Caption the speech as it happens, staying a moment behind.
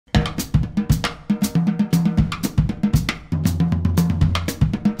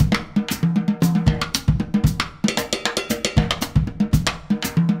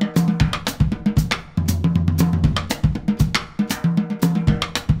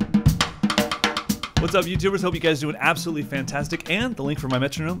What's up, YouTubers? Hope you guys are doing absolutely fantastic, and the link for my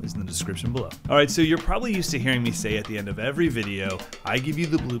metronome is in the description below. Alright, so you're probably used to hearing me say at the end of every video, I give you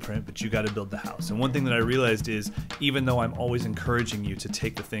the blueprint, but you gotta build the house. And one thing that I realized is, even though I'm always encouraging you to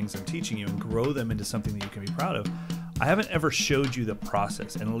take the things I'm teaching you and grow them into something that you can be proud of, I haven't ever showed you the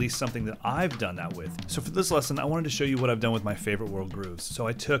process, and at least something that I've done that with. So for this lesson, I wanted to show you what I've done with my favorite world grooves. So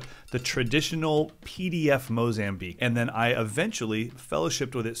I took the traditional PDF Mozambique, and then I eventually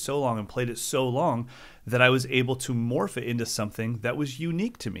fellowshipped with it so long and played it so long that I was able to morph it into something that was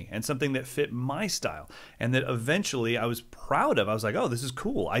unique to me and something that fit my style, and that eventually I was proud of. I was like, oh, this is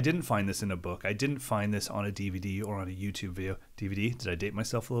cool. I didn't find this in a book. I didn't find this on a DVD or on a YouTube video. DVD? Did I date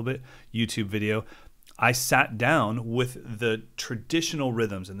myself a little bit? YouTube video. I sat down with the traditional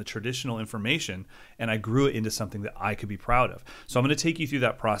rhythms and the traditional information, and I grew it into something that I could be proud of. So I'm going to take you through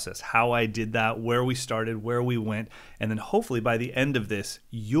that process, how I did that, where we started, where we went, and then hopefully by the end of this,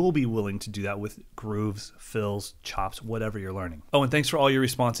 you'll be willing to do that with grooves, fills, chops, whatever you're learning. Oh, and thanks for all your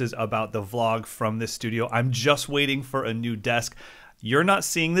responses about the vlog from this studio. I'm just waiting for a new desk. You're not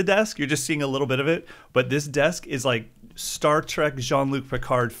seeing the desk, you're just seeing a little bit of it, but this desk is like Star Trek Jean-Luc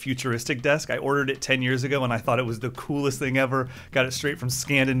Picard futuristic desk. I ordered it 10 years ago and I thought it was the coolest thing ever. Got it straight from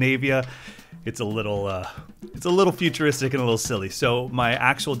Scandinavia. It's a little futuristic and a little silly. So my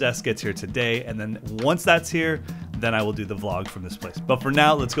actual desk gets here today, and then once that's here, then I will do the vlog from this place. But for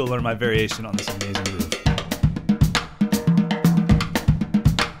now, let's go learn my variation on this amazing groove.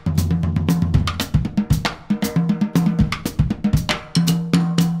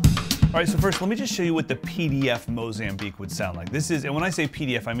 All right, so first, let me just show you what the PDF Mozambique would sound like. This is, and when I say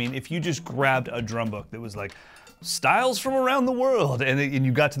PDF, I mean if you just grabbed a drum book that was like, styles from around the world, and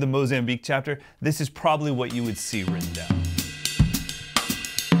you got to the Mozambique chapter, this is probably what you would see written down.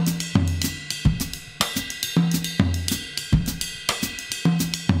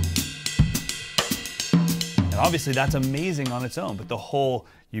 And obviously that's amazing on its own, but the whole,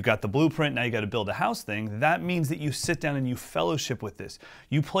 you got the blueprint, now you got to build a house thing, that means that you sit down and you fellowship with this.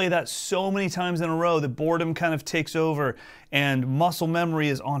 You play that so many times in a row that boredom kind of takes over and muscle memory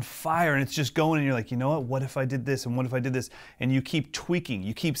is on fire and it's just going, and you're like, you know what if I did this, and what if I did this? And you keep tweaking,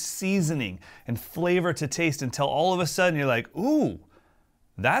 you keep seasoning and flavor to taste until all of a sudden you're like, ooh,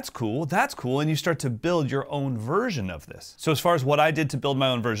 that's cool, and you start to build your own version of this. So as far as what I did to build my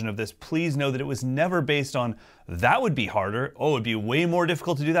own version of this, please know that it was never based on, that would be harder, oh, it'd be way more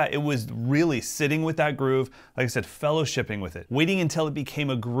difficult to do that. It was really sitting with that groove, like I said, fellowshipping with it, waiting until it became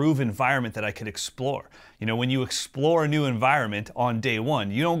a groove environment that I could explore. You know, when you explore a new environment on day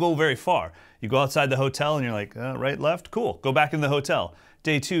one, you don't go very far. You go outside the hotel and you're like, right, left, cool, go back in the hotel.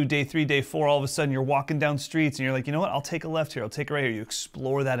 Day 2, day 3, day 4, all of a sudden you're walking down streets and you're like, you know what, I'll take a left here, I'll take a right here. You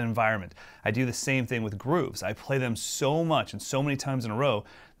explore that environment. I do the same thing with grooves. I play them so much and so many times in a row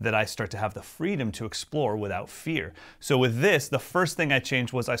that I start to have the freedom to explore without fear. So with this, the first thing I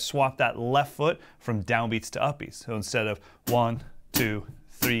changed was I swapped that left foot from downbeats to upbeats. So instead of 1, 2,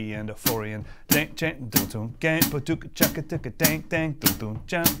 3 and a 4 and dang dang dum dum gang but do chaka tika dang dang dum dum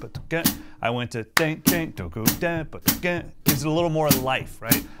jam but gang. I went to dang dang do go dang but gang. Gives it a little more life,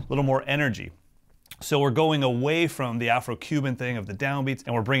 right? A little more energy. So we're going away from the Afro-Cuban thing of the downbeats,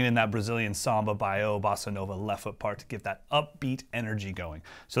 and we're bringing in that Brazilian samba, baio, bossa nova left foot part to give that upbeat energy going.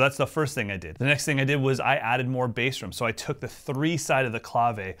 So that's the first thing I did. The next thing I did was I added more bass drum. So I took the 3 side of the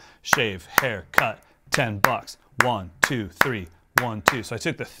clave, shave, hair, cut, $10. 1, 2, 3. 1, 2. So I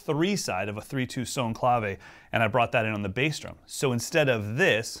took the 3 side of a 3/2 sewn clave and I brought that in on the bass drum. So instead of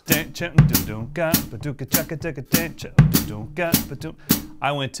this,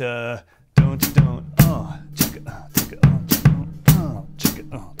 I went to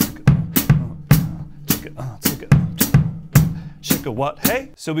shika what,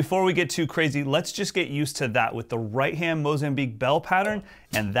 hey? So before we get too crazy, let's just get used to that with the right hand Mozambique bell pattern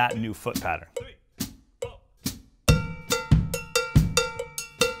and that new foot pattern.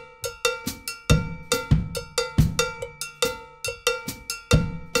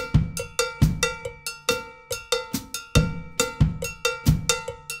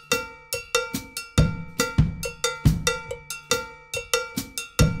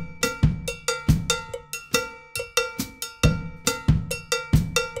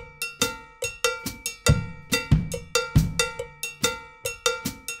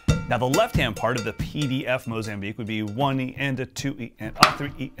 Now the left-hand part of the PDF Mozambique would be 1E and a 2E and a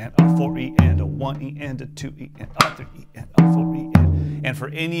 3E and a 4E and a 1E and a 2E and a 3E and a 4E. And for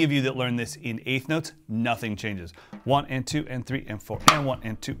any of you that learn this in eighth notes, nothing changes. 1 and 2 and 3 and 4 and 1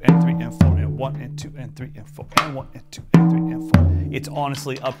 and 2 and 3 and 4 and 1 and 2 and 3 and 4 and 1 and 2 and 3 and and 4. It's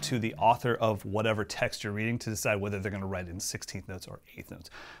honestly up to the author of whatever text you're reading to decide whether they're going to write it in 16th notes or 8th notes.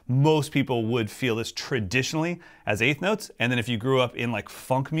 Most people would feel this traditionally as 8th notes, and then if you grew up in like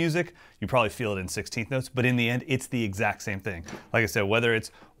funk music, you probably feel it in 16th notes, but in the end, it's the exact same thing. Like I said, whether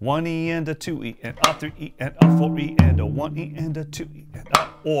it's 1E and a 2E and a 3E and a 4E and a 1E and a 2E and a,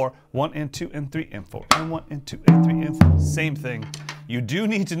 or 1 and 2 and 3 and 4 and 1 and 2 and 3 and 4, same thing. You do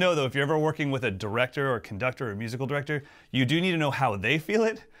need to know though, if you're ever working with a director or conductor or musical director, you do need to know how they feel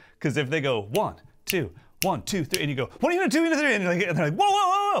it, because if they go 1, 2, 1, 2, 3, and you go 1 and 2 and 3, and they're like, whoa, whoa,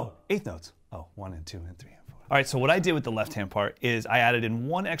 whoa, whoa, 8th notes. Oh, 1 and 2 and 3 and 4. All right, so what I did with the left-hand part is I added in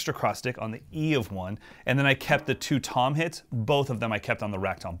 1 extra cross stick on the E of 1, and then I kept the 2 tom hits. Both of them I kept on the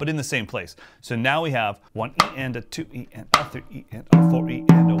rack tom, but in the same place. So now we have 1E and a 2E and a 3E and a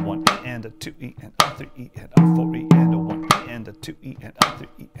 4E and a 1E and a 2E and a 3E and a 4E and a 1E and a 2E and a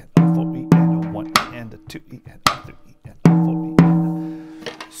 3E and a 4E and a 1E and a 2E and a 3E and a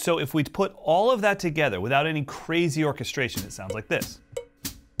 4E. So if we put all of that together without any crazy orchestration, it sounds like this.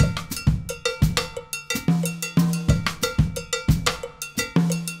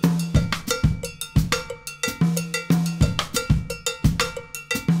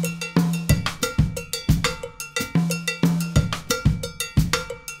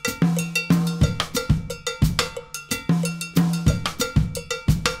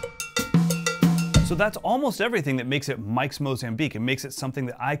 So that's almost everything that makes it Mike's Mozambique. It makes it something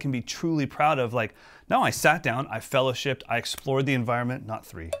that I can be truly proud of. Like, no, I sat down, I fellowshipped, I explored the environment, not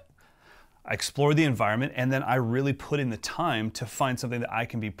 3. I explored the environment, and then I really put in the time to find something that I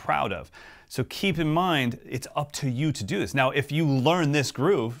can be proud of. So keep in mind, it's up to you to do this. Now, if you learn this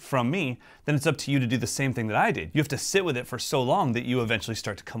groove from me, then it's up to you to do the same thing that I did. You have to sit with it for so long that you eventually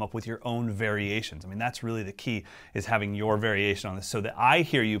start to come up with your own variations. I mean, that's really the key, is having your variation on this, so that I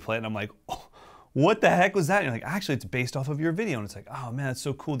hear you play it and I'm like, oh, what the heck was that? And you're like, actually, it's based off of your video. And it's like, oh man, it's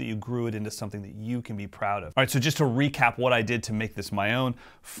so cool that you grew it into something that you can be proud of. All right, so just to recap what I did to make this my own,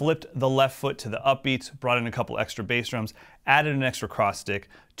 flipped the left foot to the upbeats, brought in a couple extra bass drums, added an extra cross stick,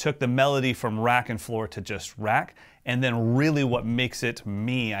 took the melody from rack and floor to just rack, and then really what makes it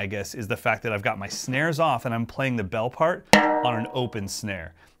me, I guess, is the fact that I've got my snares off and I'm playing the bell part on an open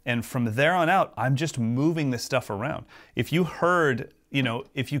snare. And from there on out, I'm just moving this stuff around. If you heard, you know,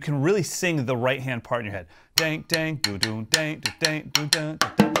 if you can really sing the right hand part in your head, dang, dang, doo doo, dang, doo dang, doo dang, doo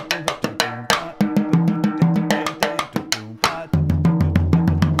dang, doo dang, doo dang,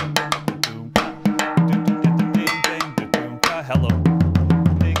 hello.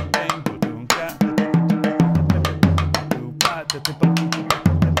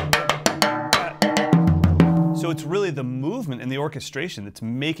 So it's really the movement and the orchestration that's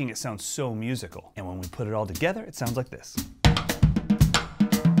making it sound so musical. And when we put it all together, it sounds like this.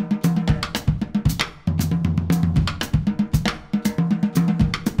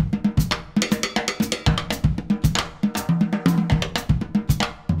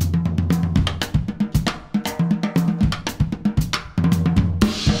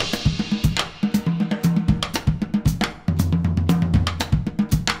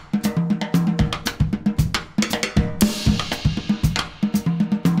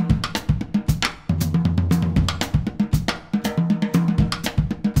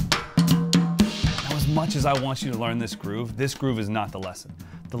 Much as I want you to learn this groove is not the lesson.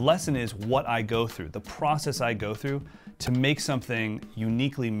 The lesson is what I go through, the process I go through to make something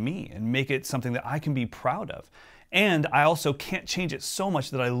uniquely me and make it something that I can be proud of. And I also can't change it so much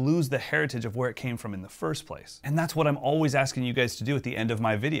that I lose the heritage of where it came from in the first place. And that's what I'm always asking you guys to do at the end of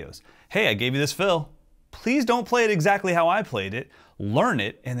my videos. Hey, I gave you this fill. Please don't play it exactly how I played it, learn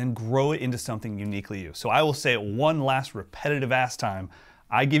it, and then grow it into something uniquely you. So I will say it one last repetitive ass time.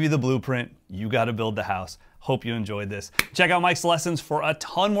 I give you the blueprint, you gotta build the house. Hope you enjoyed this. Check out Mike's lessons for a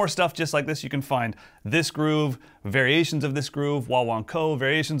ton more stuff just like this. You can find this groove, variations of this groove, wah-wah-ko,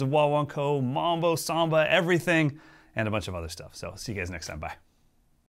 variations of wah-wah-ko, mambo, samba, everything, and a bunch of other stuff. So see you guys next time, bye.